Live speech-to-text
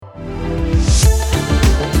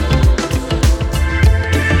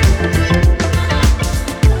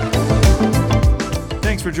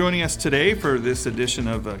for joining us today for this edition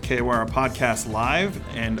of KOR Podcast Live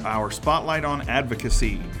and our Spotlight on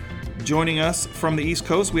Advocacy. Joining us from the East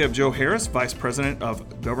Coast, we have Joe Harris, Vice President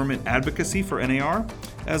of Government Advocacy for NAR,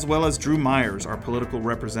 as well as Drew Myers, our political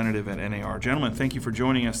representative at NAR. Gentlemen, thank you for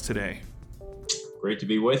joining us today. Great to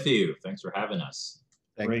be with you. Thanks for having us.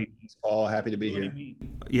 Great. Thanks, Paul. Happy to be here.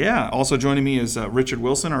 Yeah. Also joining me is Richard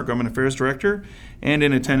Wilson, our Government Affairs Director, and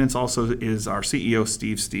in attendance also is our CEO,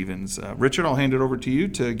 Steve Stevens. Richard, I'll hand it over to you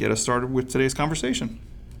to get us started with today's conversation.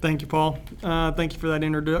 Thank you, Paul. Thank you for that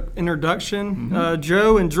introduction.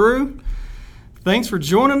 Joe and Drew, thanks for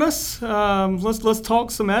joining us. Let's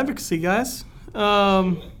talk some advocacy, guys.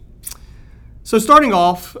 So starting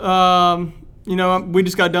off, we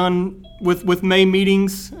just got done with May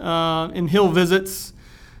meetings and Hill visits.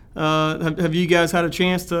 Have you guys had a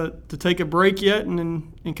chance to take a break yet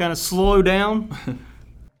and kind of slow down?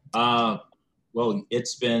 Well,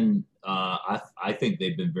 it's been, I think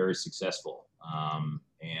they've been very successful.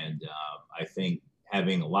 And I think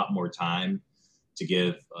having a lot more time to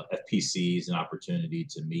give FPCs an opportunity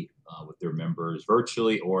to meet with their members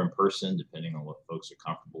virtually or in person, depending on what folks are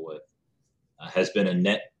comfortable with, has been a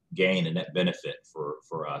net gain, a net benefit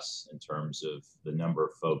for us in terms of the number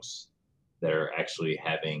of folks that are actually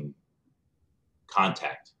having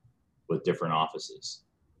contact with different offices.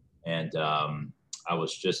 And I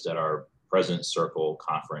was just at our President's Circle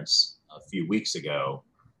conference a few weeks ago,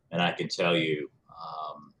 and I can tell you,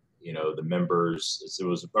 the members, it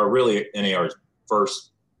was really NAR's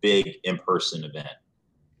first big in-person event.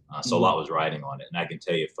 So a lot was riding on it. And I can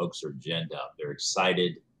tell you, folks are ginned up. They're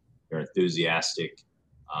excited. They're enthusiastic.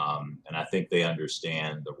 And I think they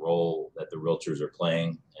understand the role that the realtors are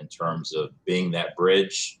playing in terms of being that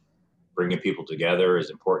bridge. Bringing people together is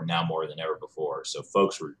important now more than ever before. So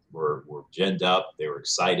folks were ginned up. They were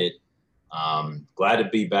excited. Glad to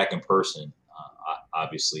be back in person,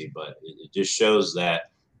 obviously, but it just shows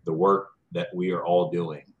that the work that we are all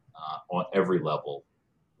doing on every level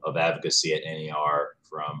of advocacy at NAR,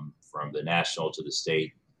 from the national to the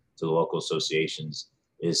state to the local associations,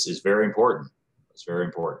 is very important. It's very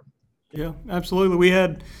important. Yeah, absolutely.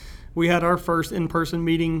 We had our first in-person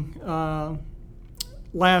meeting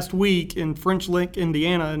last week in French Lick,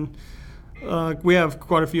 Indiana, and we have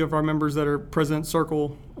quite a few of our members that are President's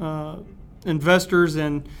Circle investors,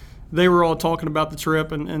 and they were all talking about the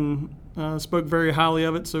trip and spoke very highly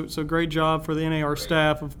of it. So great job for the NAR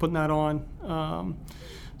staff of putting that on.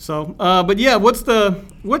 But yeah, what's the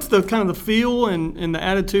kind of the feel and the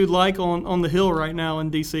attitude like on the Hill right now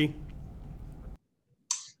in DC?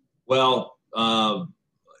 Well,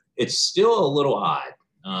 it's still a little odd.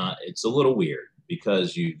 It's a little weird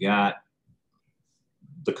because you got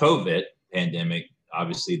the COVID pandemic,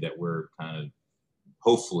 obviously, that we're kind of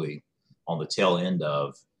hopefully on the tail end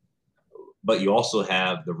of, but you also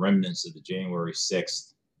have the remnants of the January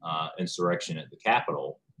 6th insurrection at the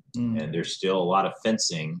Capitol. And there's still a lot of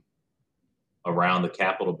fencing around the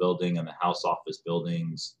Capitol building and the House office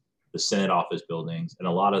buildings, the Senate office buildings, and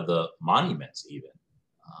a lot of the monuments even.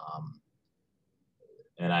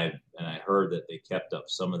 And I heard that they kept up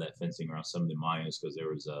some of that fencing around some of the monuments because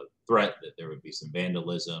there was a threat that there would be some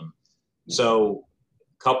vandalism. So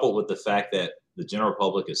coupled with the fact that the general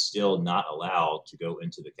public is still not allowed to go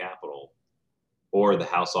into the Capitol or the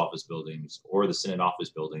House office buildings or the Senate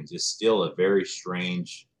office buildings, is still a very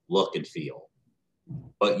strange look and feel.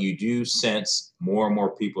 But you do sense more and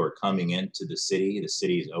more people are coming into the city. The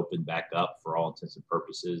city is opened back up for all intents and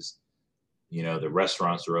purposes. The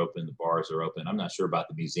restaurants are open, the bars are open. I'm not sure about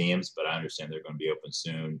the museums, but I understand they're going to be open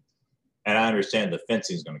soon. And I understand the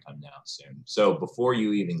fencing is going to come down soon. So before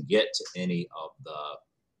you even get to any of the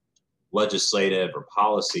legislative or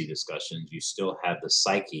policy discussions, you still have the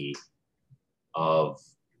psyche of,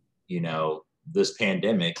 this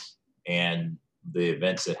pandemic and the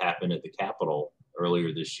events that happened at the Capitol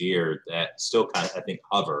earlier this year that still kind of, I think,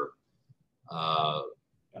 hover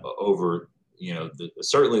over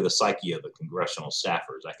certainly the psyche of the congressional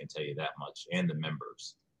staffers, I can tell you that much, and the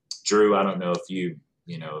members. Drew, I don't know if you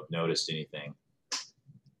have noticed anything.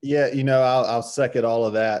 Yeah, I'll second all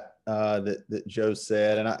of that that Joe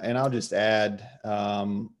said, and I'll just add,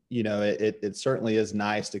 it certainly is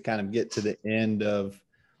nice to kind of get to the end of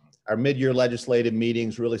our mid-year legislative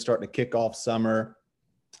meetings, really starting to kick off summer.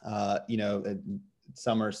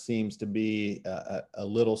 Summer seems to be a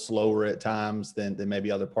little slower at times than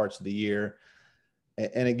maybe other parts of the year.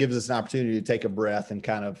 And it gives us an opportunity to take a breath and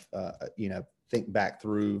kind of, think back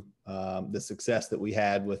through the success that we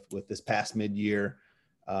had with this past mid-year,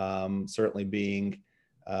 certainly being,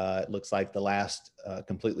 it looks like the last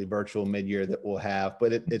completely virtual mid-year that we'll have.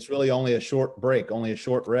 But it's really only a short break, only a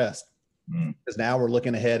short rest because now we're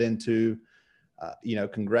looking ahead into,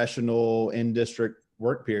 congressional in-district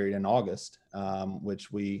work period in August,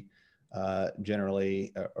 which we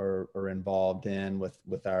generally are involved in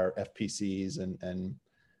with our FPCs and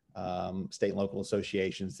state and local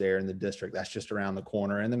associations there in the district. That's just around the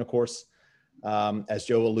corner. And then, of course, as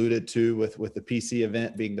Joe alluded to, with the PC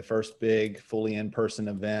event being the first big fully in-person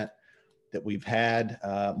event that we've had,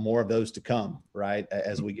 more of those to come, right,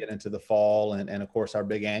 as we get into the fall. And of course, our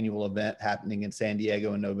big annual event happening in San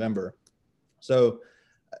Diego in November. So,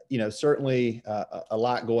 certainly a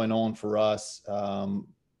lot going on for us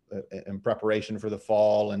in preparation for the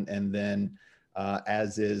fall. And then,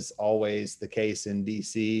 as is always the case in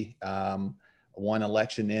DC, one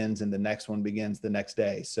election ends and the next one begins the next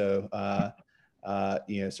day. So,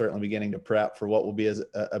 certainly beginning to prep for what will be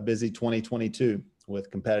a busy 2022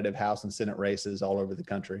 with competitive House and Senate races all over the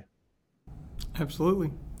country.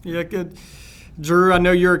 Absolutely. Yeah, good. Drew, I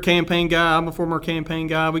know you're a campaign guy. I'm a former campaign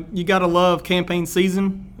guy. You got to love campaign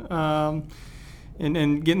season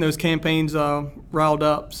and getting those campaigns riled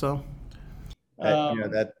up. So,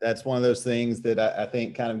 that's one of those things that I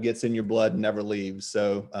think kind of gets in your blood and never leaves.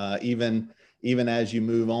 So even as you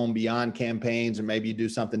move on beyond campaigns, or maybe you do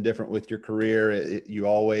something different with your career, you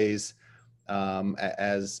always,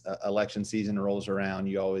 as election season rolls around,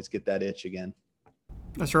 you always get that itch again.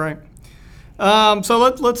 That's right. So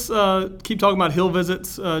let's keep talking about Hill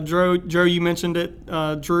visits. Joe, you mentioned it.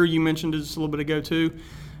 Drew, you mentioned it just a little bit ago too.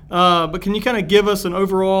 But can you kind of give us an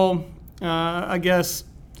overall,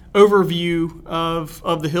 overview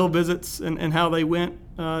of the Hill visits and how they went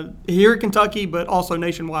here in Kentucky, but also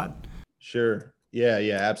nationwide? Sure. Yeah,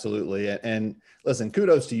 absolutely. And listen,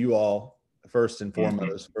 kudos to you all first and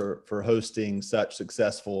foremost for hosting such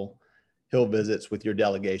successful Hill visits with your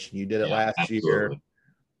delegation. You did it last year.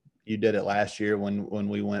 You did it last year when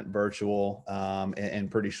we went virtual in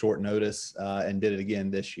pretty short notice, and did it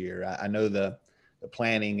again this year. I know the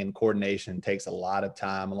planning and coordination takes a lot of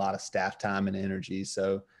time, a lot of staff time and energy.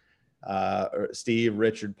 So Steve,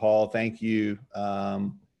 Richard, Paul, thank you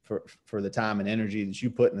for the time and energy that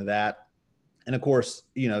you put into that. And of course,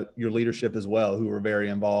 your leadership as well, who were very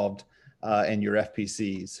involved, and your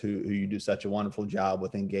FPCs who you do such a wonderful job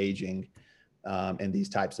with engaging in these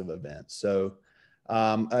types of events. So,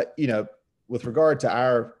 with regard to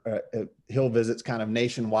our Hill visits kind of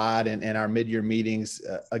nationwide and our mid-year meetings,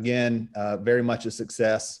 again, very much a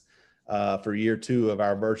success for year 2 of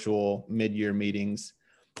our virtual mid-year meetings.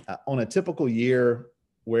 On a typical year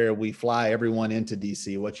where we fly everyone into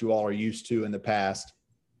DC, what you all are used to in the past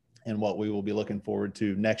and what we will be looking forward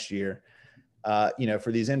to next year,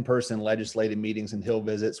 for these in-person legislative meetings and Hill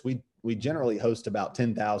visits, we generally host about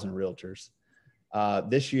 10,000 realtors.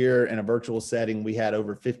 This year in a virtual setting, we had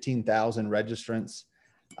over 15,000 registrants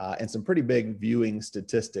and some pretty big viewing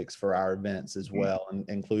statistics for our events as well,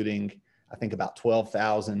 including, I think, about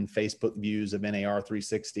 12,000 Facebook views of NAR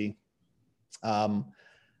 360. Our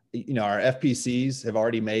FPCs have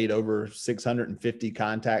already made over 650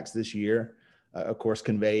 contacts this year, of course,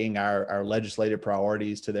 conveying our legislative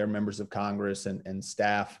priorities to their members of Congress and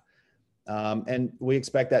staff. And we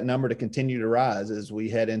expect that number to continue to rise as we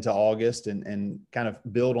head into August and kind of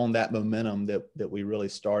build on that momentum that we really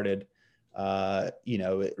started,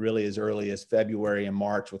 it really as early as February and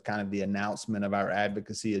March with kind of the announcement of our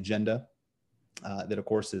advocacy agenda that, of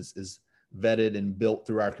course, is vetted and built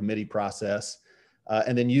through our committee process.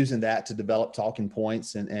 And then using that to develop talking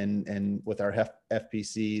points and with our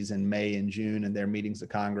FPCs in May and June and their meetings of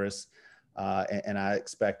Congress. And I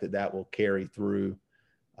expect that will carry through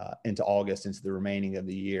into August, into the remaining of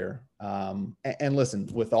the year. And listen,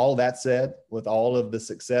 with all that said, with all of the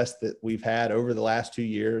success that we've had over the last 2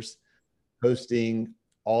 years, hosting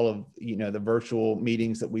all of, the virtual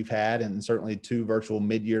meetings that we've had, and certainly 2 virtual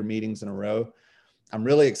mid-year meetings in a row, I'm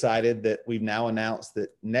really excited that we've now announced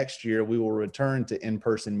that next year we will return to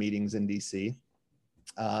in-person meetings in DC,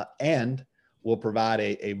 and we'll provide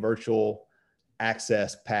a virtual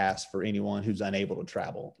access pass for anyone who's unable to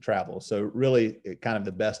travel. So really kind of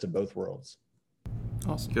the best of both worlds.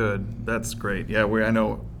 Awesome. Good. That's great. Yeah,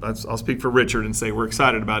 I'll speak for Richard and say we're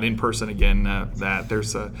excited about in-person again. That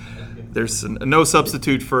there's no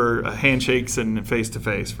substitute for handshakes and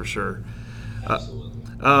face-to-face for sure.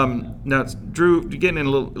 Now, Drew, getting in a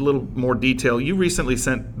little more detail, you recently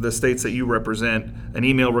sent the states that you represent an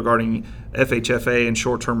email regarding FHFA and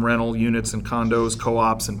short-term rental units and condos,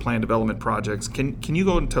 co-ops, and planned development projects. Can you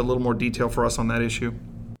go into a little more detail for us on that issue?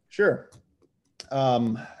 Sure.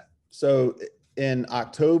 So in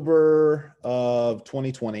October of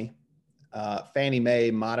 2020, Fannie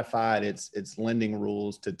Mae modified its lending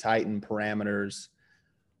rules to tighten parameters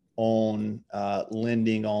on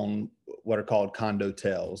lending on what are called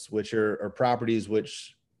condotels, which are properties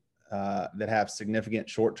which that have significant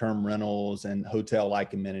short-term rentals and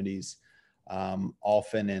hotel-like amenities,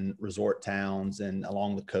 often in resort towns and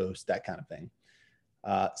along the coast, that kind of thing.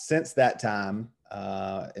 Since that time,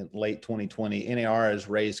 in late 2020, NAR has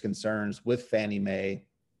raised concerns with Fannie Mae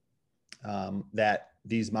that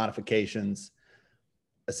these modifications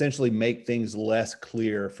essentially make things less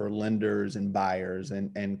clear for lenders and buyers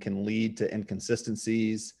and can lead to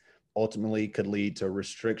inconsistencies, ultimately could lead to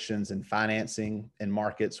restrictions in financing in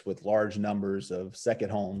markets with large numbers of second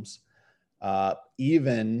homes,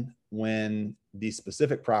 even when these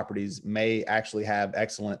specific properties may actually have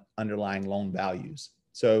excellent underlying loan values.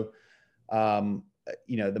 So,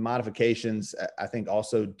 the modifications, I think,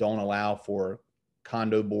 also don't allow for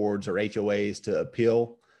condo boards or HOAs to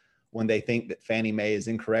appeal when they think that Fannie Mae has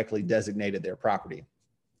incorrectly designated their property.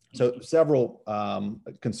 So several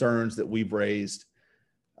concerns that we've raised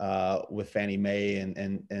with Fannie Mae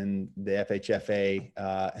and the FHFA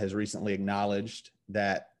has recently acknowledged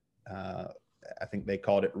that I think they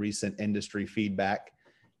called it recent industry feedback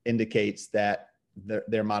indicates that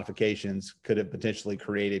their modifications could have potentially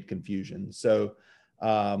created confusion. So,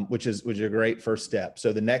 which is a great first step.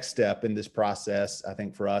 So the next step in this process, I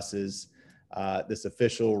think for us is this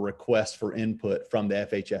official request for input from the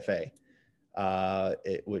FHFA,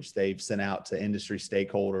 which they've sent out to industry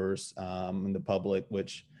stakeholders and the public,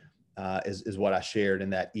 which is what I shared in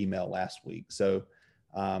that email last week. So,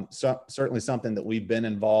 certainly something that we've been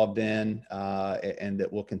involved in and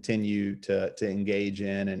that we'll continue to engage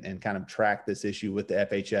in and kind of track this issue with the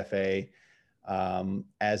FHFA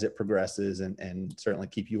as it progresses and certainly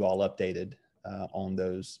keep you all updated on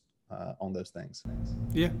those things.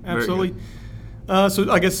 Yeah, absolutely.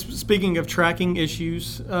 So I guess speaking of tracking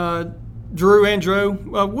issues, Drew and Joe,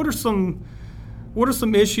 what are some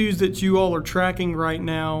issues that you all are tracking right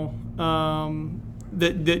now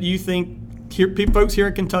that you think folks here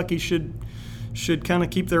in Kentucky should kind of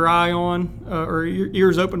keep their eye on or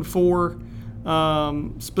ears open for?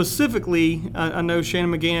 Specifically, I know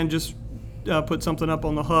Shannon McGann just put something up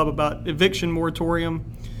on the Hub about eviction moratorium.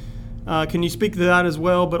 Can you speak to that as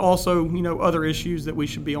well, but also, other issues that we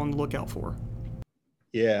should be on the lookout for?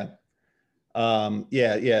 Yeah.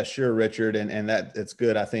 Sure, Richard. And it's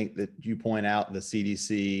good. I think that you point out the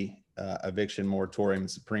CDC eviction moratorium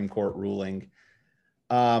Supreme Court ruling.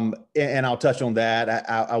 And I'll touch on that.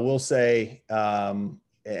 I will say, and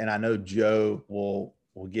I know Joe will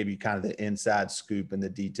give you kind of the inside scoop and the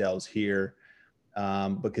details here,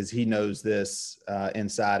 because he knows this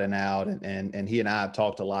inside and out. And he and I have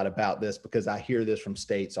talked a lot about this because I hear this from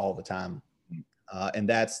states all the time. And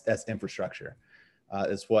that's infrastructure.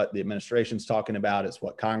 It's what the administration's talking about. It's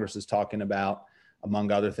what Congress is talking about,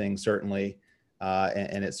 among other things, certainly.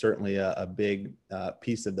 And it's certainly a big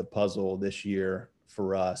piece of the puzzle this year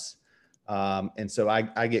for us. And so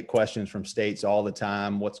I get questions from states all the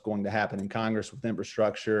time. What's going to happen in Congress with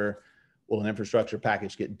infrastructure? Will an infrastructure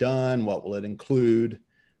package get done? What will it include?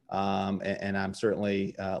 And I'm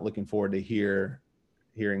certainly looking forward to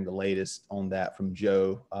hearing the latest on that from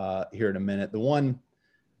Joe here in a minute. The one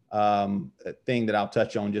thing that I'll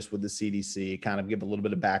touch on just with the CDC, kind of give a little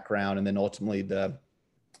bit of background, and then ultimately the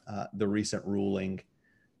recent ruling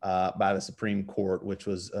by the Supreme Court, which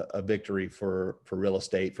was a victory for real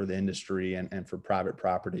estate, for the industry, and for private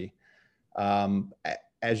property.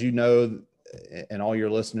 As you know, and all your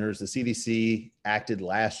listeners, the CDC acted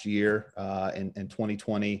last year in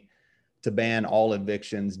 2020 to ban all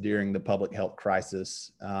evictions during the public health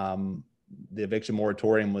crisis. The eviction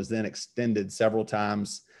moratorium was then extended several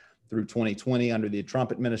times through 2020 under the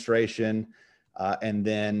Trump administration, and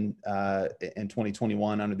then in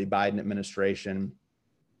 2021 under the Biden administration.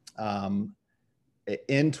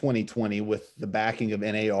 In 2020, with the backing of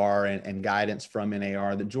NAR and guidance from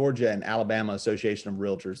NAR, the Georgia and Alabama Association of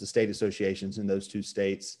Realtors, the state associations in those two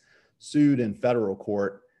states, sued in federal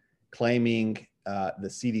court, claiming the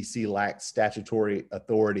CDC lacked statutory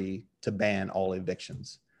authority to ban all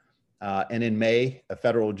evictions. And in May, a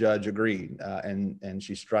federal judge agreed, and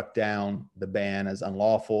she struck down the ban as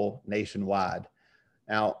unlawful nationwide.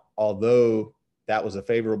 Now, although that was a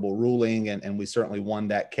favorable ruling, and we certainly won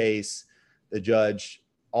that case, the judge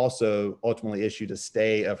also ultimately issued a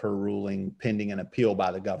stay of her ruling pending an appeal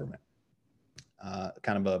by the government,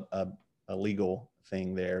 kind of a legal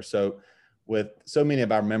thing there. So with so many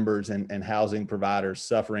of our members and housing providers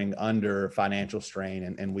suffering under financial strain,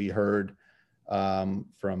 and we heard from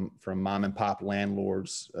mom and pop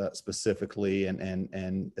landlords specifically,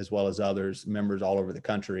 and as well as others, members all over the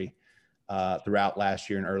country throughout last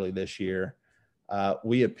year and early this year,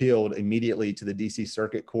 we appealed immediately to the DC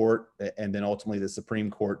Circuit Court and then ultimately the Supreme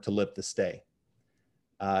Court to lift the stay.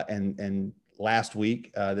 And last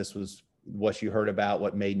week, this was what you heard about,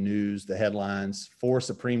 what made news, the headlines. 4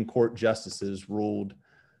 Supreme Court justices ruled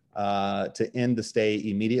to end the stay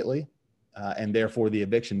immediately and therefore the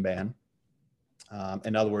eviction ban.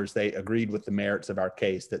 In other words, they agreed with the merits of our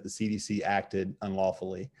case that the CDC acted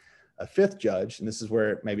unlawfully. A 5th judge, and this is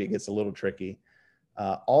where maybe it gets a little tricky,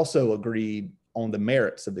 also agreed on the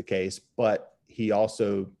merits of the case, but he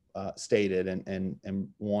also stated and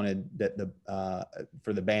wanted that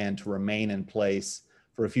for the ban to remain in place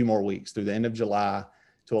for a few more weeks through the end of July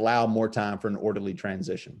to allow more time for an orderly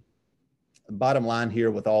transition. The bottom line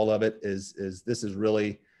here with all of it is this is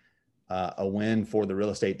really a win for the real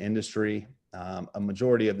estate industry. A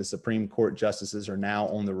majority of the Supreme Court justices are now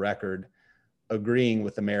on the record agreeing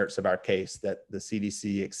with the merits of our case that the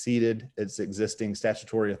CDC exceeded its existing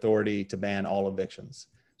statutory authority to ban all evictions.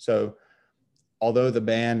 So although the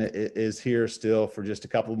ban is here still for just a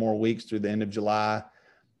couple more weeks through the end of July,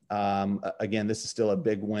 again, this is still a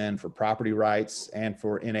big win for property rights and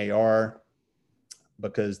for NAR,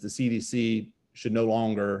 because the CDC should no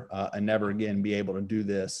longer and never again be able to do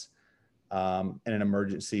this in an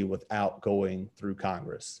emergency without going through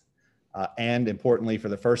Congress. And importantly, for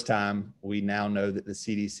the first time, we now know that the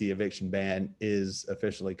CDC eviction ban is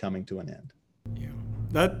officially coming to an end. Yeah,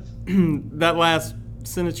 that last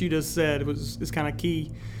sentence you just said is kind of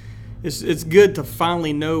key. It's good to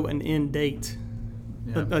finally know an end date,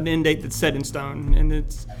 an end date that's set in stone, and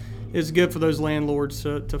it's good for those landlords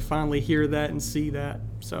to finally hear that and see that.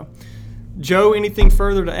 So, Joe, anything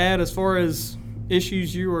further to add as far as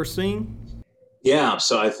issues you are seeing? Yeah,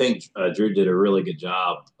 so I think Drew did a really good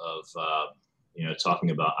job of talking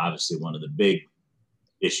about obviously one of the big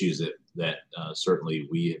issues that certainly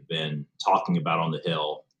we have been talking about on the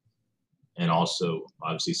Hill, and also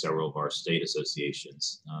obviously several of our state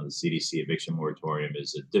associations. The CDC eviction moratorium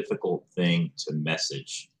is a difficult thing to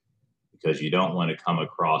message because you don't want to come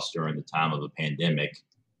across during the time of a pandemic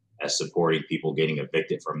as supporting people getting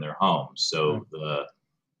evicted from their homes. So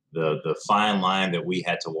the fine line that we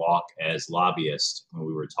had to walk as lobbyists when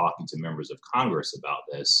we were talking to members of Congress about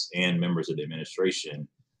this and members of the administration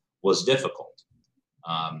was difficult.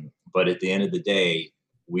 But at the end of the day,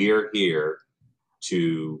 we are here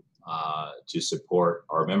to support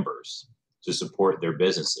our members, to support their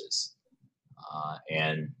businesses.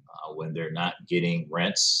 And when they're not getting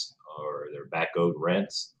rents or they're back owed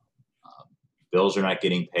rents, bills are not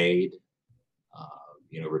getting paid,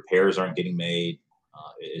 repairs aren't getting made.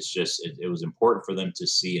 It's just, it was important for them to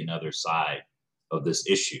see another side of this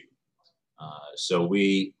issue. So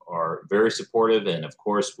we are very supportive. And of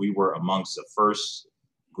course, we were amongst the first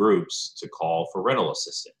groups to call for rental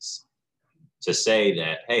assistance, to say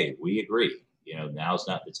that, hey, we agree, now's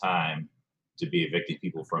not the time to be evicting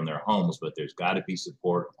people from their homes, but there's got to be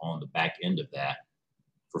support on the back end of that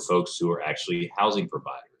for folks who are actually housing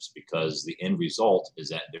providers, because the end result is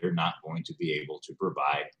that they're not going to be able to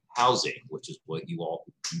provide housing, which is what you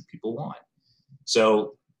people want.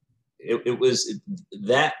 So it was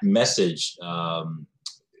that message.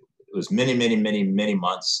 It was many, many, many, many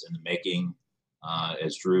months in the making.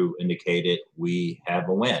 As Drew indicated, we have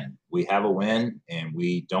a win. We have a win, and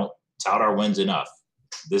we don't tout our wins enough.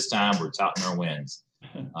 This time, we're touting our wins.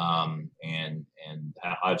 And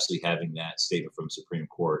obviously having that statement from Supreme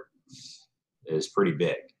Court is pretty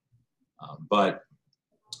big. But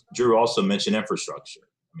Drew also mentioned infrastructure.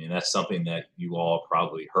 I mean, that's something that you all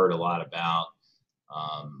probably heard a lot about.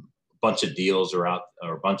 A bunch of deals are out,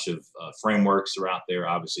 or a bunch of frameworks are out there.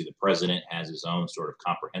 Obviously, the president has his own sort of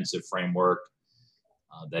comprehensive framework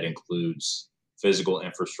that includes physical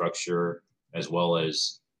infrastructure as well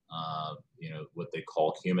as what they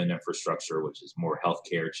call human infrastructure, which is more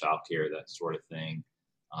healthcare, childcare, that sort of thing.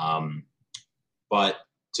 But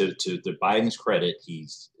to Biden's credit,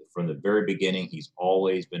 from the very beginning, he's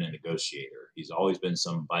always been a negotiator. He's always been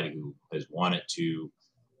somebody who has wanted to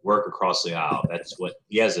work across the aisle. That's what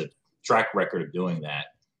he has a track record of doing that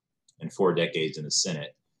in 4 decades in the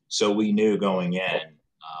Senate. So we knew going in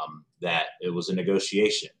that it was a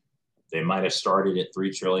negotiation. They might have started at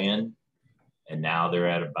 $3 trillion, and now they're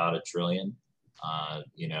at about $1 trillion.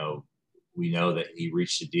 We know that he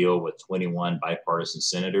reached a deal with 21 bipartisan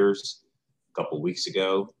senators a couple of weeks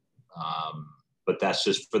ago. But that's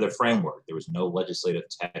just for the framework. There was no legislative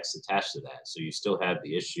text attached to that. So you still have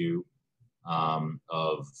the issue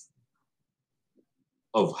of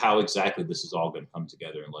how exactly this is all going to come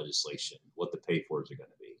together in legislation, what the pay-fors are going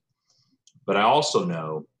to be. But I also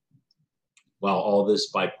know, while all this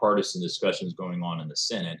bipartisan discussion is going on in the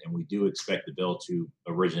Senate, and we do expect the bill to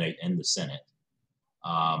originate in the Senate,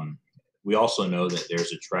 We also know that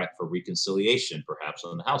there's a track for reconciliation, perhaps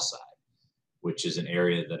on the House side, which is an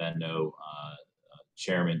area that I know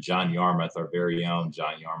Chairman John Yarmuth, our very own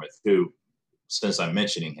John Yarmuth, who, since I'm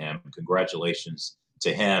mentioning him, congratulations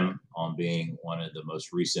to him on being one of the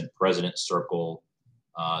most recent President's Circle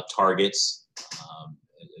targets.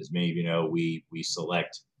 As many of you know, we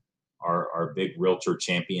select our big realtor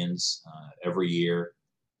champions every year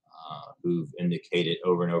who've indicated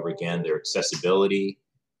over and over again their accessibility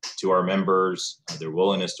to our members, their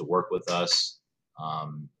willingness to work with us,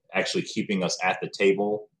 actually keeping us at the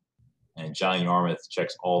table. And John Yarmuth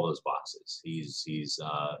checks all those boxes. He's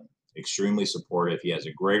extremely supportive. He has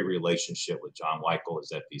a great relationship with John Weichel,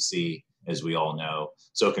 his FPC, as we all know.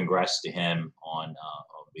 So congrats to him on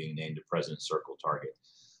being named a President's Circle target.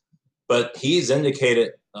 But he's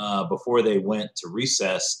indicated before they went to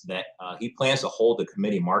recess that he plans to hold a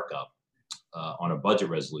committee markup on a budget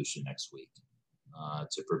resolution next week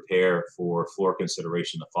to prepare for floor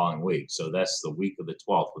consideration the following week. So that's the week of the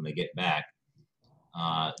 12th when they get back.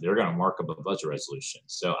 They're going to mark up a budget resolution.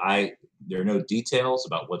 So there are no details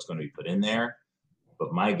about what's going to be put in there,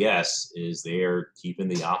 but my guess is they're keeping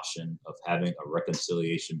the option of having a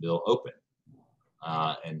reconciliation bill open.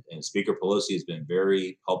 And Speaker Pelosi has been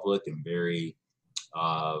very public and very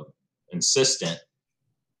insistent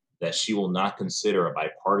that she will not consider a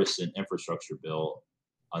bipartisan infrastructure bill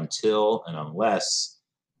until and unless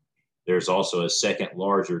there's also a second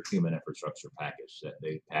larger human infrastructure package that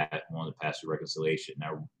they want to pass through reconciliation.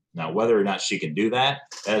 Now, whether or not she can do that,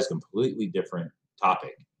 that is a completely different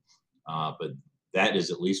topic. But that is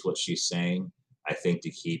at least what she's saying, I think,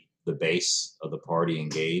 to keep the base of the party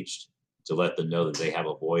engaged, to let them know that they have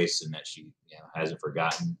a voice and that she hasn't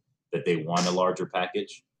forgotten that they want a larger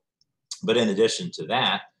package. But in addition to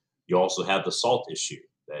that, you also have the SALT issue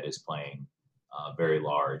that is playing very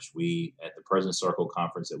large. We, at the President's Circle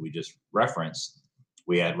conference that we just referenced,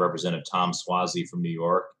 we had Representative Tom Suozzi from New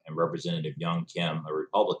York and Representative Young Kim, a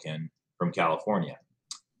Republican from California.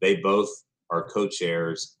 They both are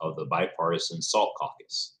co-chairs of the bipartisan SALT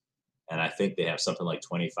caucus. And I think they have something like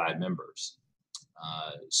 25 members.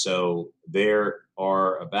 So there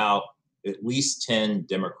are about at least 10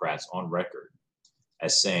 Democrats on record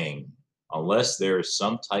as saying, unless there is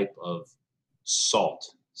some type of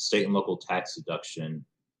SALT, state and local tax deduction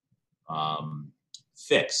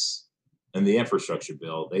fix in the infrastructure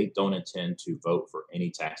bill, they don't intend to vote for any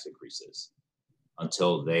tax increases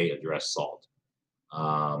until they address SALT.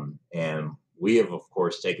 And we have, of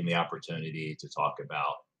course, taken the opportunity to talk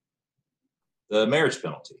about the marriage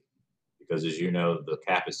penalty, because as you know, the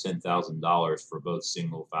cap is $10,000 for both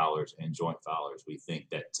single filers and joint filers. We think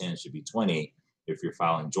that 10 should be 20 if you're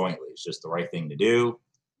filing jointly. It's just the right thing to do.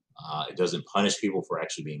 It doesn't punish people for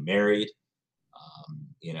actually being married.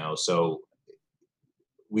 So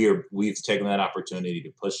we've taken that opportunity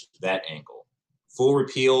to push that angle. Full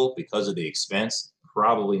repeal because of the expense,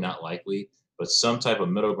 probably not likely, but some type of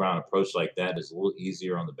middle ground approach like that is a little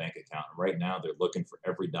easier on the bank account. And right now, they're looking for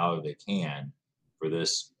every dollar they can for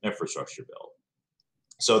this infrastructure bill.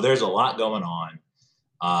 So there's a lot going on.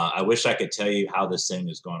 I wish I could tell you how this thing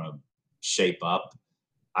is going to shape up.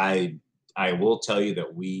 I will tell you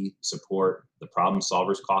that we support the Problem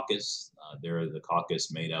Solvers Caucus. They're the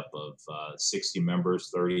caucus made up of 60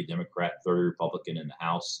 members, 30 Democrat, 30 Republican in the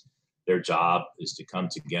House. Their job is to come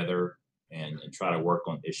together and try to work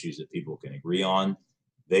on issues that people can agree on.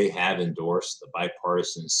 They have endorsed the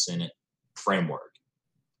bipartisan Senate framework.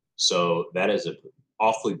 So that is an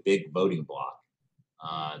awfully big voting block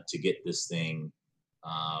to get this thing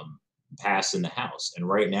passed in the House. And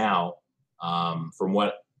right now, from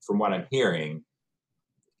what I'm hearing,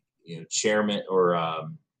 Chairman or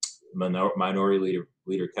Minority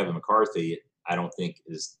Leader Kevin McCarthy, I don't think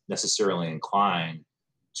is necessarily inclined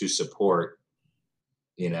to support,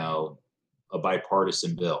 a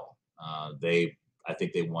bipartisan bill. I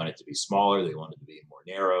think they want it to be smaller. They want it to be more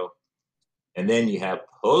narrow. And then you have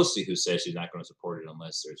Pelosi, who says she's not going to support it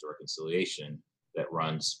unless there's a reconciliation that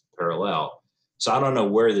runs parallel. So I don't know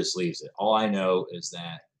where this leaves it. All I know is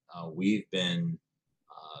that we've been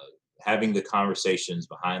having the conversations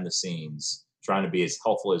behind the scenes, trying to be as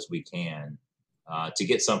helpful as we can to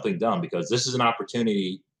get something done, because this is an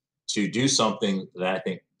opportunity to do something that I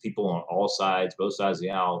think people on all sides, both sides of the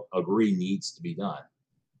aisle, agree needs to be done.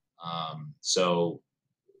 So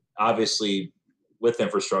obviously, with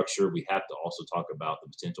infrastructure, we have to also talk about the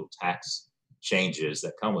potential tax changes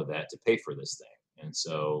that come with that to pay for this thing. And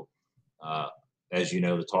so, as you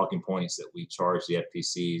know, the talking points that we charge the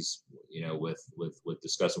FPCs, with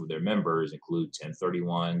discussing with their members include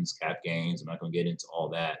 1031s, cap gains. I'm not going to get into all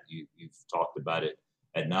that. You've talked about it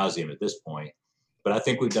ad nauseum at this point. But I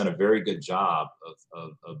think we've done a very good job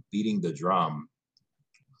of beating the drum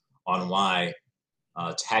on why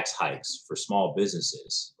tax hikes for small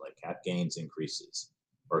businesses, like cap gains increases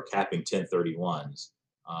or capping 1031s,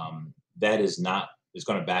 that is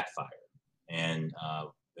going to backfire. And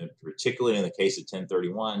particularly in the case of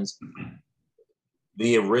 1031s,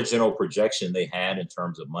 the original projection they had in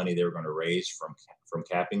terms of money they were going to raise from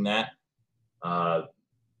capping that,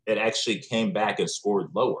 it actually came back and scored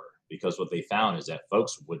lower, because what they found is that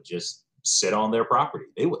folks would just sit on their property.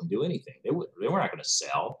 They wouldn't do anything. They were not going to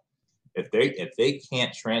sell. If they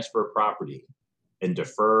can't transfer property and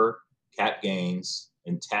defer cap gains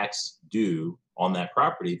and tax due on that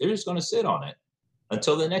property, they're just going to sit on it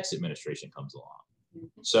until the next administration comes along.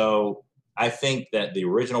 So I think that the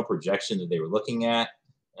original projection that they were looking at,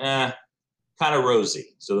 kind of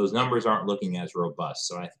rosy. So those numbers aren't looking as robust.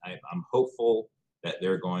 So I'm hopeful that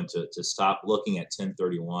they're going to stop looking at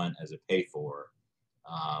 1031 as a pay for,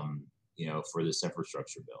 for this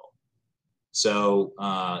infrastructure bill. So,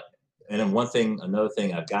 and then another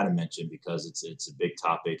thing I've got to mention, because it's a big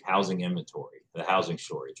topic, housing inventory, the housing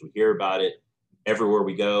shortage. We hear about it everywhere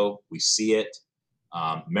we go. We see it.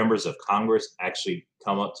 Members of Congress actually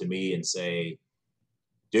come up to me and say,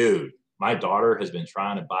 dude, my daughter has been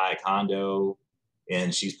trying to buy a condo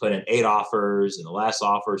and she's put in 8 offers, and the last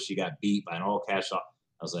offer she got beat by an all cash offer.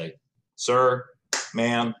 I was like, sir,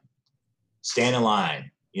 ma'am, stand in line.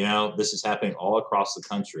 This is happening all across the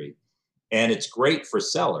country. And it's great for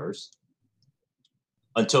sellers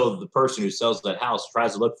until the person who sells that house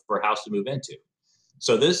tries to look for a house to move into.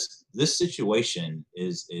 So this situation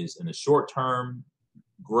is in the short term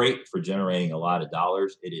great for generating a lot of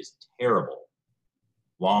dollars. It is terrible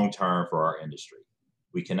long term for our industry.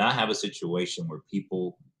 We cannot have a situation where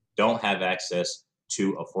people don't have access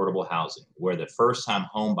to affordable housing, where the first time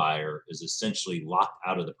home buyer is essentially locked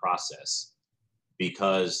out of the process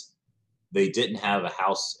because they didn't have a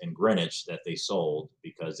house in Greenwich that they sold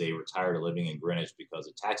because they were tired of living in Greenwich because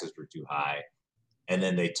the taxes were too high. And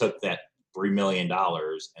then they took that $3 million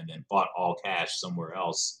and then bought all cash somewhere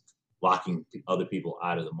else, locking other people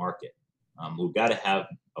out of the market. We've got to have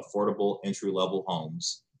affordable entry-level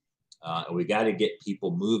homes. And we got to get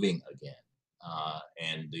people moving again.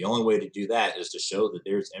 And the only way to do that is to show that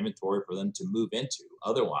there's inventory for them to move into.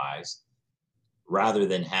 Otherwise, rather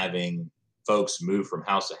than having folks move from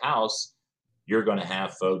house to house, you're going to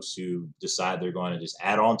have folks who decide they're going to just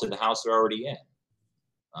add on to the house they're already in.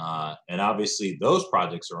 And obviously those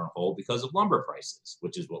projects are on hold because of lumber prices,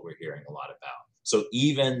 which is what we're hearing a lot about. So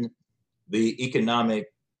even the economic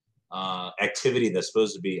activity that's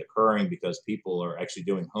supposed to be occurring because people are actually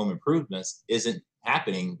doing home improvements isn't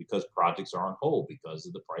happening because projects are on hold because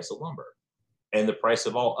of the price of lumber and the price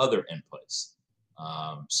of all other inputs.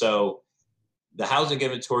 So the housing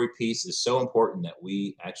inventory piece is so important that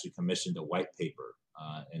we actually commissioned a white paper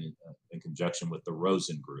in conjunction with the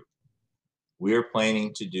Rosen Group. We are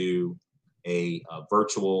planning to do a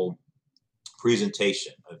virtual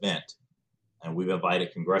presentation event, and we've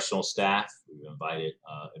invited congressional staff, we've invited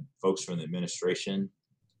folks from the administration,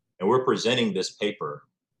 and we're presenting this paper,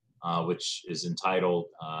 which is entitled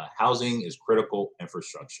Housing is Critical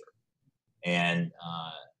Infrastructure. And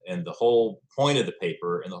the whole point of the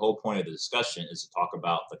paper and the whole point of the discussion is to talk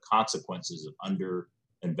about the consequences of under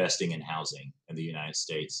investing in housing in the United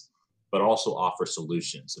States, but also offer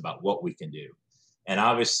solutions about what we can do. And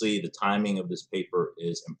obviously the timing of this paper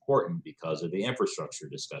is important because of the infrastructure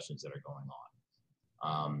discussions that are going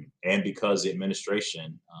on. And because the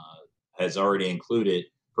administration has already included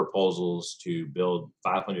proposals to build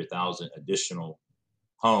 500,000 additional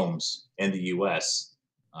homes in the U.S.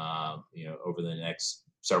 Over the next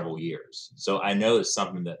several years. So I know it's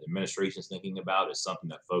something that the administration is thinking about. It's something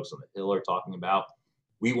that folks on the Hill are talking about.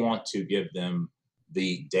 We want to give them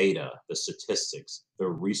the data, the statistics, the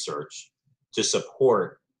research to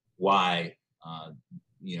support why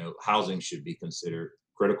housing should be considered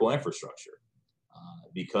critical infrastructure,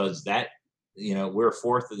 because that we're a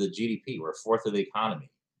fourth of the GDP, we're a fourth of the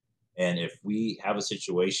economy, and if we have a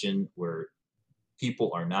situation where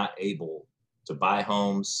people are not able to buy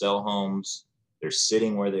homes, sell homes, they're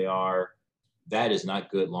sitting where they are, that is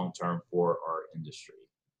not good long term for our industry.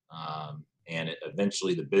 And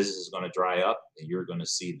eventually the business is going to dry up, and you're going to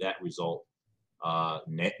see that result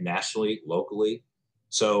nationally, locally.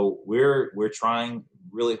 So we're trying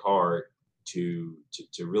really hard to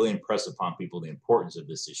really impress upon people the importance of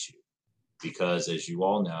this issue, because as you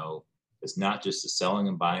all know, it's not just the selling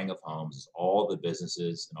and buying of homes, it's all the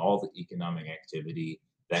businesses and all the economic activity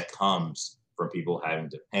that comes from people having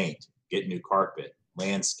to paint, get new carpet,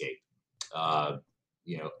 landscape,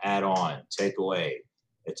 add on, take away.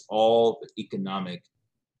 It's all the economic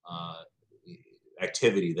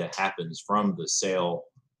activity that happens from the sale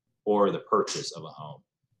or the purchase of a home.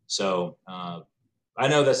 So I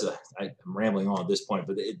know I'm rambling on at this point,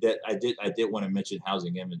 but I did want to mention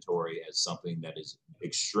housing inventory as something that is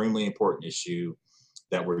extremely important issue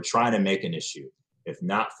that we're trying to make an issue. If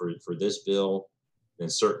not for this bill, then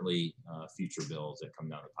certainly future bills that come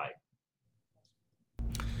down the pipe.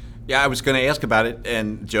 Yeah, I was going to ask about it,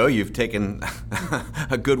 and Joe, you've taken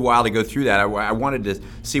a good while to go through that. I wanted to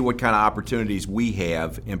see what kind of opportunities we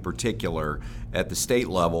have in particular at the state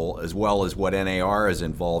level, as well as what NAR is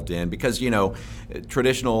involved in, because,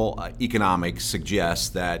 traditional economics suggests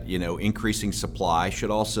that, increasing supply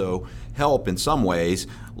should also help in some ways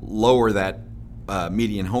lower that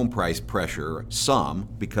median home price pressure some,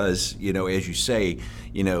 because, as you say,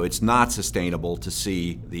 it's not sustainable to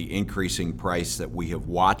see the increasing price that we have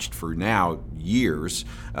watched for now years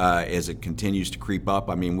as it continues to creep up.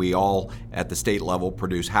 I mean, we all at the state level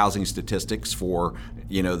produce housing statistics for,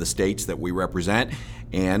 the states that we represent,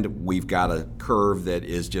 and we've got a curve that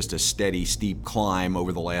is just a steady, steep climb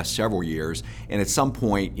over the last several years. And at some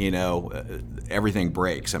point, everything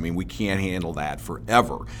breaks. I mean, we can't handle that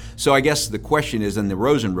forever. So I guess the question is, in the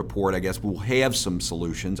Rosen report, I guess we'll have some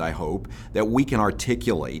solutions, I hope, that we can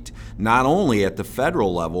articulate, not only at the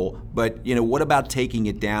federal level, but, what about taking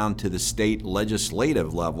it down to the state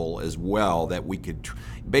legislative level as well, that we could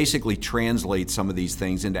basically translate some of these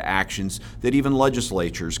things into actions that even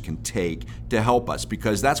legislatures can take to help us,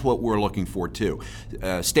 because that's what we're looking for too.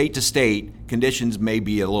 State to state, conditions may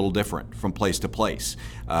be a little different from place to place.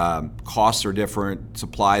 Costs are different,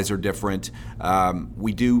 supplies are different.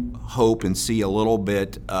 We do hope and see a little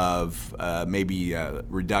bit of maybe a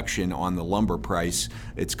reduction on the lumber price.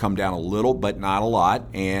 It's come down a little, but not a lot.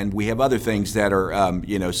 And we have other things that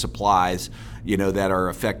are, supplies, that are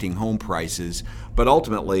affecting home prices. But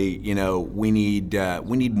ultimately, we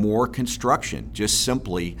need more construction. Just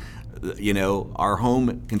simply, our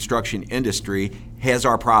home construction industry has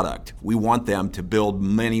our product. We want them to build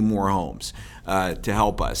many more homes to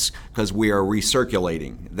help us, because we are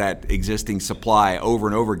recirculating that existing supply over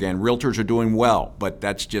and over again. Realtors are doing well, but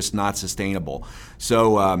that's just not sustainable.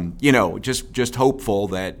 So, just hopeful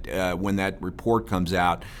that when that report comes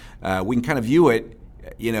out, we can kind of view it,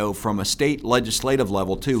 from a state legislative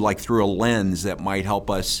level too, like through a lens that might help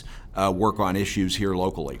us work on issues here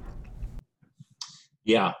locally.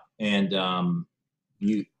 Yeah, and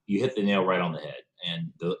you hit the nail right on the head.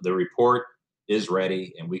 And the report is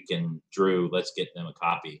ready, and Drew, let's get them a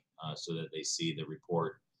copy so that they see the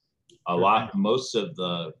report. Most of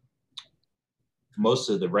the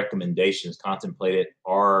recommendations contemplated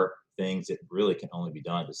are things that really can only be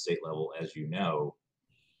done at the state level, as you know.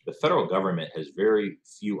 The federal government has very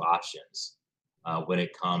few options when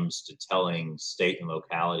it comes to telling state and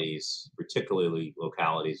localities, particularly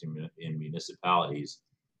localities in municipalities,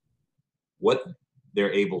 what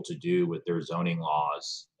they're able to do with their zoning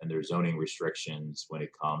laws and their zoning restrictions when it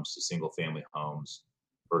comes to single family homes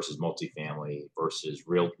versus multifamily versus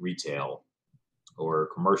real retail or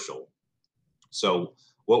commercial. So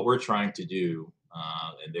what we're trying to do,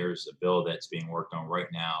 and there's a bill that's being worked on right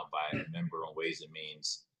now by a member on Ways and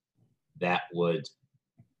Means that would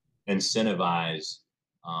incentivize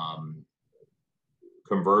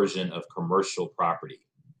conversion of commercial property,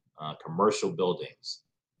 commercial buildings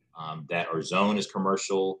that are zoned as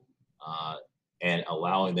commercial, and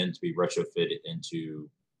allowing them to be retrofitted into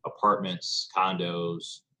apartments,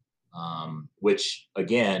 condos, which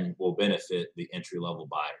again will benefit the entry-level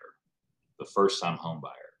buyer, the first-time home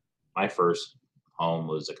buyer. My first home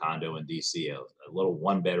was a condo in DC, a little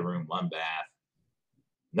one-bedroom, one-bath.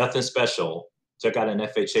 Nothing special. Took out an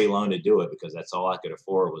FHA loan to do it because that's all I could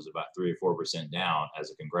afford, was about 3 or 4% down as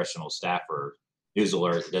a congressional staffer. News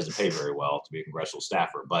alert, it doesn't pay very well to be a congressional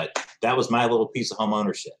staffer, but that was my little piece of home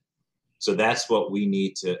ownership. So that's what we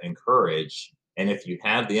need to encourage. And if you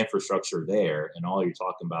have the infrastructure there and all you're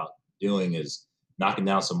talking about doing is knocking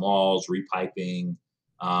down some walls, repiping,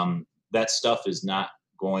 that stuff is not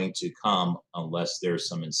going to come unless there's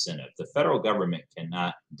some incentive. The federal government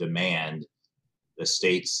cannot demand the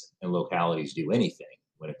states and localities do anything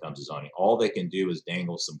when it comes to zoning. All they can do is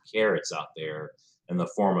dangle some carrots out there in the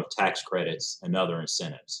form of tax credits and other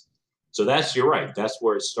incentives. So you're right. That's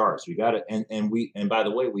where it starts. We got to, and by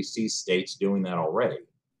the way, we see states doing that already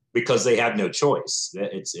because they have no choice.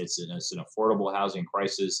 It's an affordable housing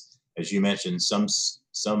crisis. As you mentioned,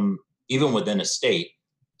 some even within a state,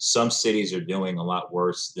 some cities are doing a lot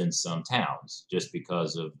worse than some towns just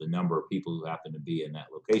because of the number of people who happen to be in that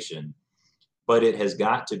location. But it has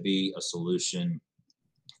got to be a solution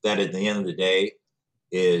that at the end of the day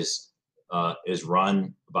is is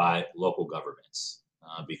run by local governments,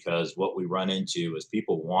 because what we run into is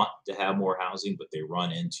people want to have more housing, but they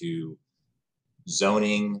run into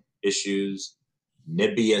zoning issues,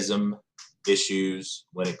 NIMBYism issues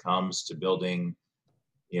when it comes to building,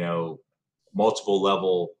 multiple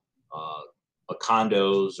level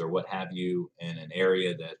condos or what have you in an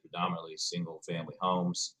area that predominantly single family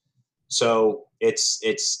homes. So it's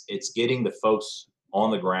getting the folks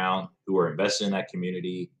on the ground who are invested in that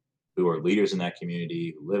community, who are leaders in that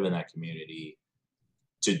community, who live in that community,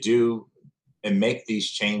 to do and make these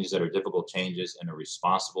changes that are difficult changes in a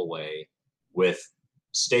responsible way with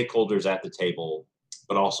stakeholders at the table,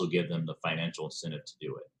 but also give them the financial incentive to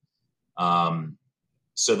do it.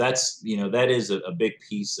 So that's, that is a big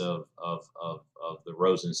piece of the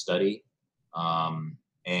Rosen study.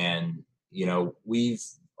 And,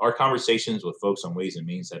 our conversations with folks on Ways and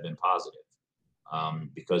Means have been positive,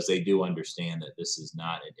 because they do understand that this is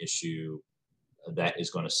not an issue that is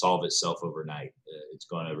going to solve itself overnight. It's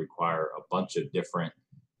going to require a bunch of different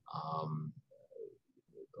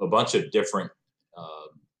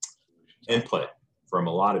input from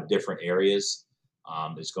a lot of different areas.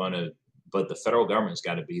 But the federal government's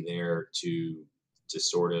got to be there to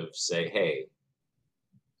sort of say, hey,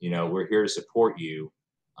 we're here to support you,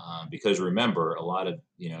 because remember, a lot of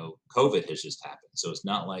COVID has just happened, so it's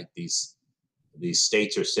not like these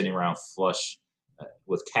states are sitting around flush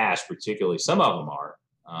with cash. Particularly, some of them are,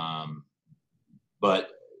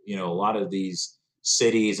 but a lot of these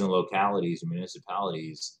cities and localities and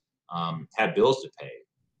municipalities have bills to pay,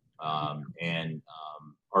 and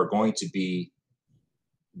are going to be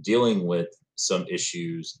dealing with some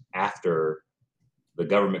issues after the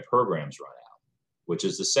government programs run out, which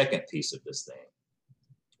is the second piece of this thing.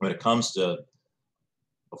 When it comes to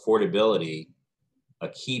affordability, a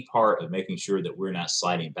key part of making sure that we're not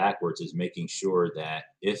sliding backwards is making sure that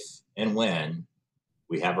if and when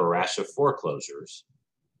we have a rash of foreclosures,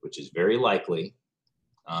 which is very likely,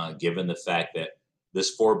 given the fact that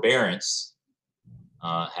this forbearance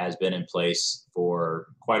has been in place for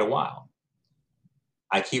quite a while.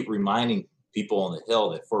 I keep reminding people on the Hill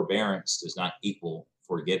that forbearance does not equal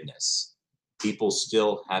forgiveness. People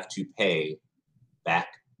still have to pay back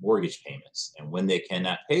mortgage payments. And when they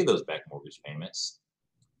cannot pay those back mortgage payments,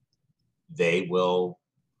 they will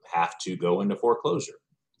have to go into foreclosure.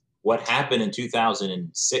 What happened in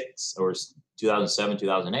 2006 or 2007,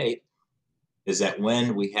 2008 is that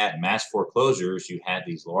when we had mass foreclosures, you had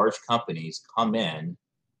these large companies come in,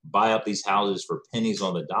 buy up these houses for pennies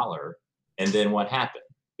on the dollar. And then what happened?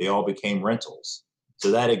 They all became rentals. So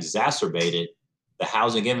that exacerbated the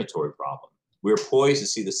housing inventory problem. We're poised to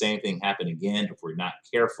see the same thing happen again if we're not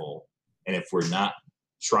careful, and if we're not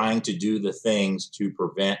trying to do the things to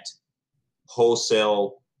prevent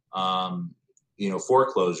wholesale,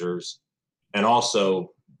 foreclosures, and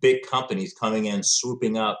also big companies coming in,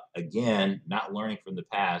 swooping up again, not learning from the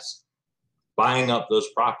past, buying up those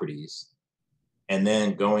properties, and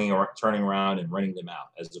then going or turning around and renting them out,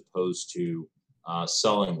 as opposed to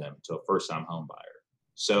selling them to a first-time home buyer.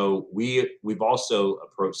 So we've also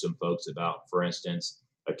approached some folks about, for instance,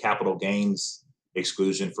 a capital gains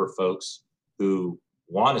exclusion for folks who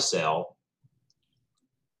want to sell.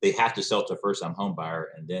 They have to sell to a first-time home buyer,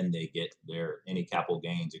 and then they get any capital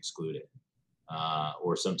gains excluded,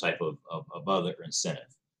 or some type of other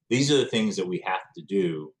incentive. These are the things that we have to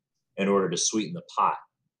do in order to sweeten the pot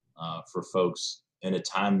for folks in a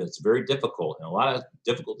time that's very difficult. And a lot of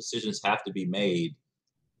difficult decisions have to be made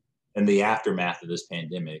in the aftermath of this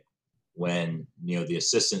pandemic, when the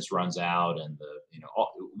assistance runs out, and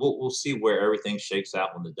we'll see where everything shakes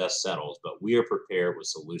out when the dust settles. But we are prepared with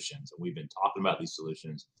solutions, and we've been talking about these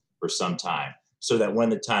solutions for some time, so that when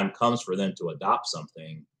the time comes for them to adopt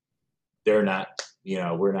something, they're not,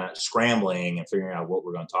 we're not scrambling and figuring out what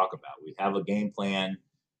we're going to talk about. We have a game plan.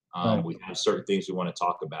 Right. We have certain things we want to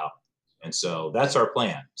talk about. And so that's our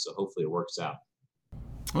plan. So hopefully it works out.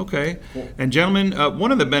 Okay. And gentlemen,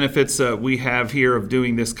 one of the benefits we have here of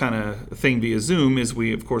doing this kind of thing via Zoom is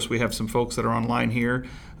we have some folks that are online here.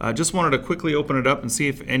 Just wanted to quickly open it up and see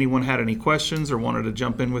if anyone had any questions or wanted to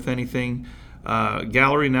jump in with anything.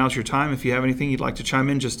 Gallery, now's your time. If you have anything you'd like to chime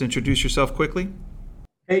in, just introduce yourself quickly.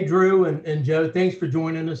 Hey, Drew and Joe, thanks for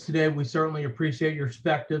joining us today. We certainly appreciate your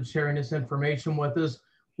perspective, sharing this information with us.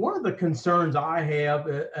 One of the concerns I have,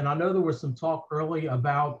 and I know there was some talk early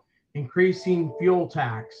about increasing fuel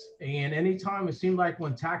tax, and anytime it seems like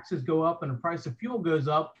when taxes go up and the price of fuel goes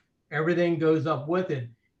up, everything goes up with it.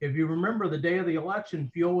 If you remember the day of the election,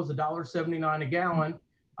 fuel was $1.79 a gallon.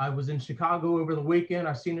 I was in Chicago over the weekend.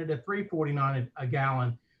 I seen it at $3.49 a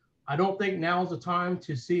gallon. I don't think now's the time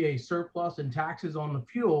to see a surplus in taxes on the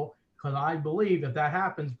fuel, Because I believe if that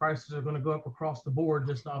happens, prices are going to go up across the board,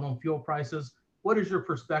 just not on fuel prices. What is your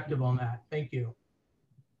perspective on that? Thank you.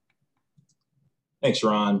 Thanks,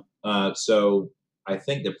 Ron. So I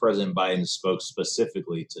think that President Biden spoke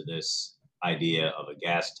specifically to this idea of a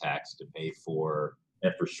gas tax to pay for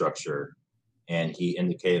infrastructure, and he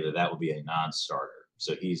indicated that that would be a non-starter.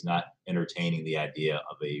 So he's not entertaining the idea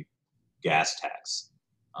of a gas tax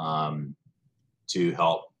to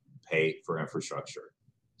help pay for infrastructure.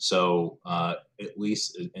 So at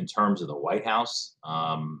least in terms of the White House,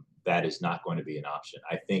 that is not going to be an option.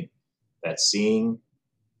 I think that seeing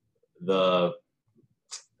the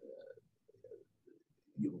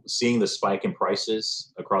spike in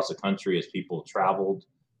prices across the country as people traveled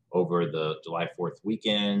over the July 4th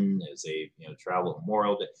weekend, as they travel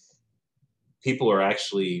Memorial Day, people are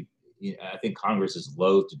actually, I think Congress is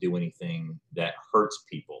loath to do anything that hurts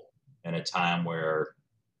people in a time where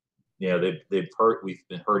we've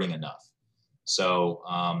been hurting enough. So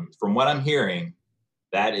from what I'm hearing,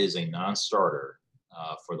 that is a non-starter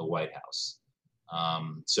for the White House.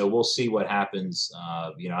 So we'll see what happens.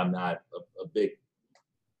 I'm not a big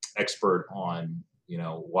expert on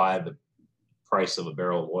why the price of a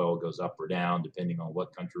barrel of oil goes up or down depending on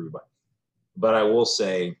what country we buy. But I will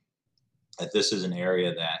say that this is an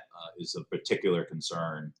area that is of particular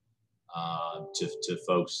concern to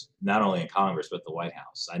folks not only in Congress but the White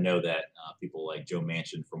House. I know that people like Joe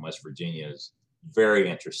Manchin from West Virginia is very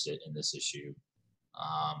interested in this issue,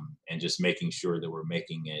 and just making sure that we're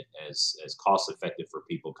making it as cost effective for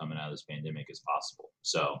people coming out of this pandemic as possible.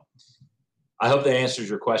 So I hope that answers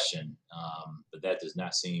your question, but that does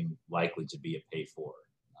not seem likely to be a pay for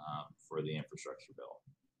the infrastructure bill.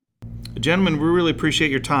 Gentlemen, we really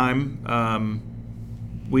appreciate your time.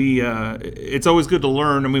 It's always good to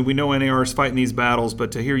learn. I mean, we know NAR is fighting these battles,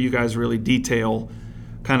 but to hear you guys really detail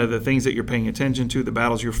kind of the things that you're paying attention to, the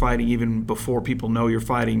battles you're fighting even before people know you're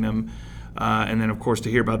fighting them, and then of course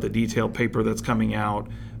to hear about the detailed paper that's coming out,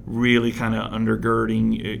 really kind of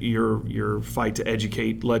undergirding your fight to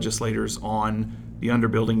educate legislators on the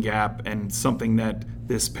underbuilding gap, and something that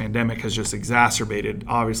this pandemic has just exacerbated.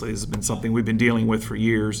 Obviously, this has been something we've been dealing with for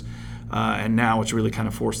years, and now it's really kind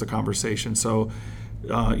of forced the conversation. So,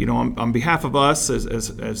 on behalf of us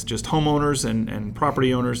as just homeowners and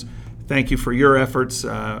property owners, thank you for your efforts.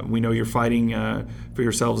 We know you're fighting for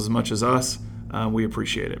yourselves as much as us. We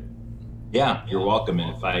appreciate it. Yeah, you're welcome.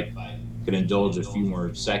 And if I could indulge a few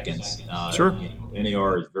more seconds, sure.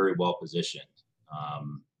 NAR is very well positioned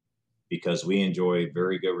because we enjoy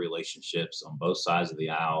very good relationships on both sides of the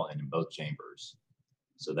aisle and in both chambers.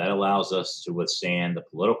 So that allows us to withstand the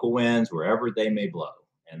political winds wherever they may blow.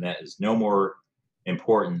 And that is no more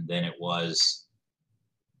important than it was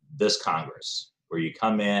this Congress, where you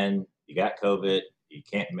come in, you got COVID, you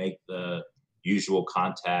can't make the usual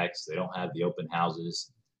contacts, they don't have the open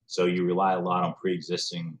houses. So you rely a lot on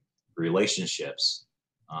pre-existing relationships.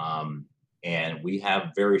 And we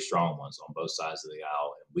have very strong ones on both sides of the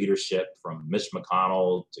aisle. Leadership from Mitch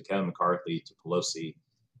McConnell to Kevin McCarthy to Pelosi,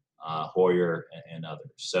 Hoyer, and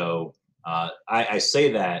others. So I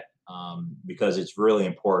say that because it's really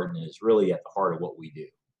important, and it's really at the heart of what we do.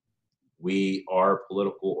 We are a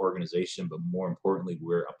political organization, but more importantly,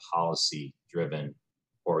 we're a policy-driven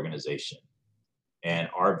organization. And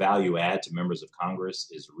our value add to members of Congress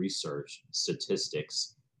is research,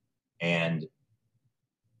 statistics, and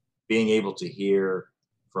being able to hear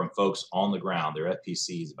from folks on the ground, their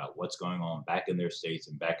FPCs, about what's going on back in their states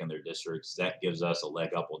and back in their districts. That gives us a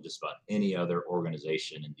leg up on just about any other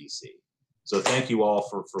organization in DC. So thank you all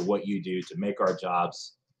for what you do to make our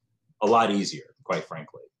jobs a lot easier, quite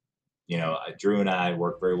frankly. Drew and I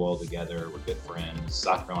work very well together. We're good friends,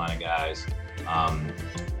 South Carolina guys.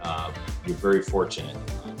 You're very fortunate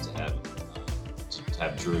to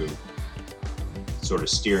have Drew sort of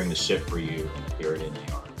steering the ship for you here at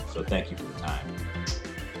NAR. So thank you for the time.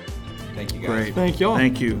 Thank you, guys. Great. Thank y'all.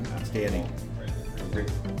 Thank you. Outstanding.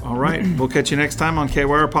 All right. We'll catch you next time on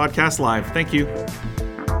KWire Podcast Live. Thank you.